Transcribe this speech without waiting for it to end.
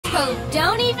Oh,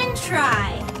 don't even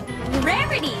try.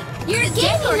 Rarity, your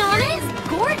gaming on it is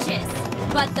gorgeous,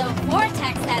 but the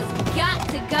vortex has got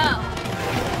to go.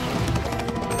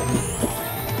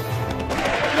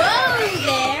 Whoa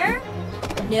there!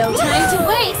 No time to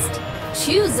waste.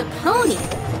 Choose a pony.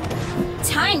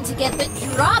 Time to get the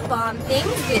drop on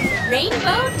things with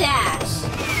Rainbow Dash.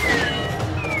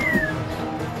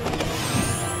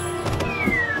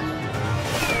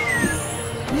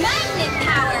 Magnet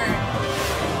power!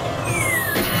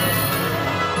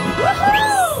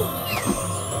 Woohoo!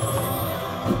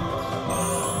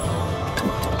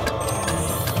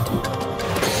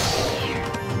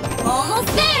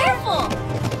 Almost there! Careful!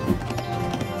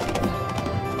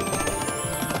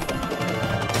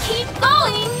 Keep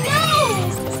going! No!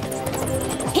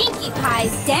 Pinkie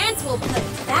Pie's dance will put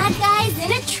bad guys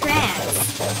in a trance.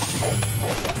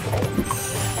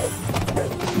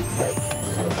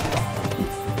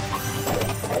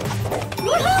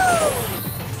 Woohoo!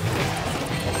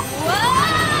 Whoa!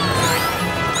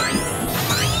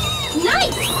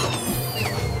 Nice!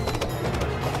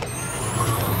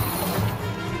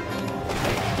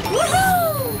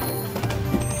 Woohoo!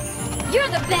 You're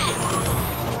the best!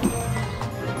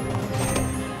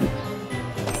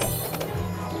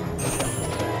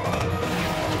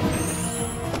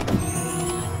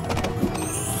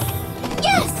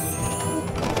 Yes!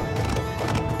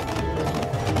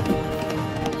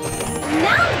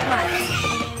 Now what?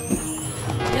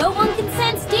 No one can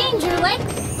sense danger like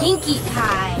Pinkie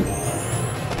Pie.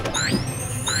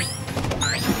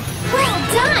 Well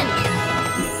done!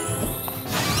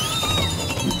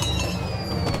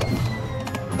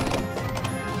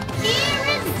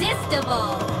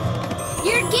 Irresistible!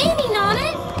 You're gaining on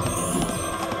it!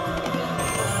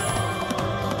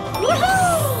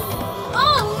 Woohoo!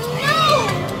 Oh no!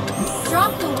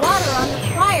 Drop the water on the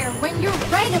fire when you're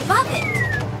right above it.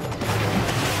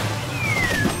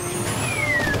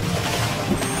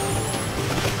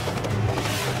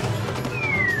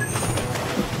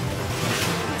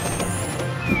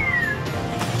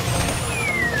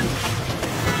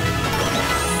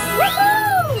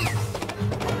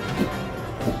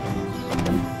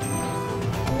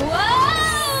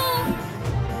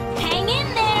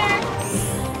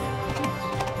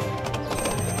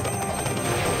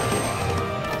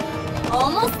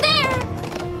 Almost there!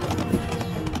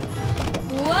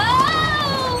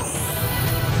 Whoa!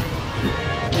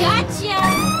 Gotcha!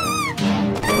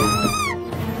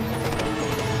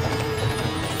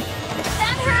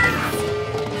 That hurts!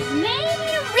 Maybe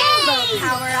a rainbow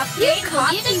power-up you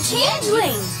caught the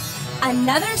changeling!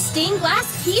 Another stained glass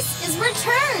piece is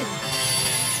returned!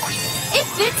 It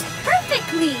fits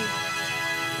perfectly!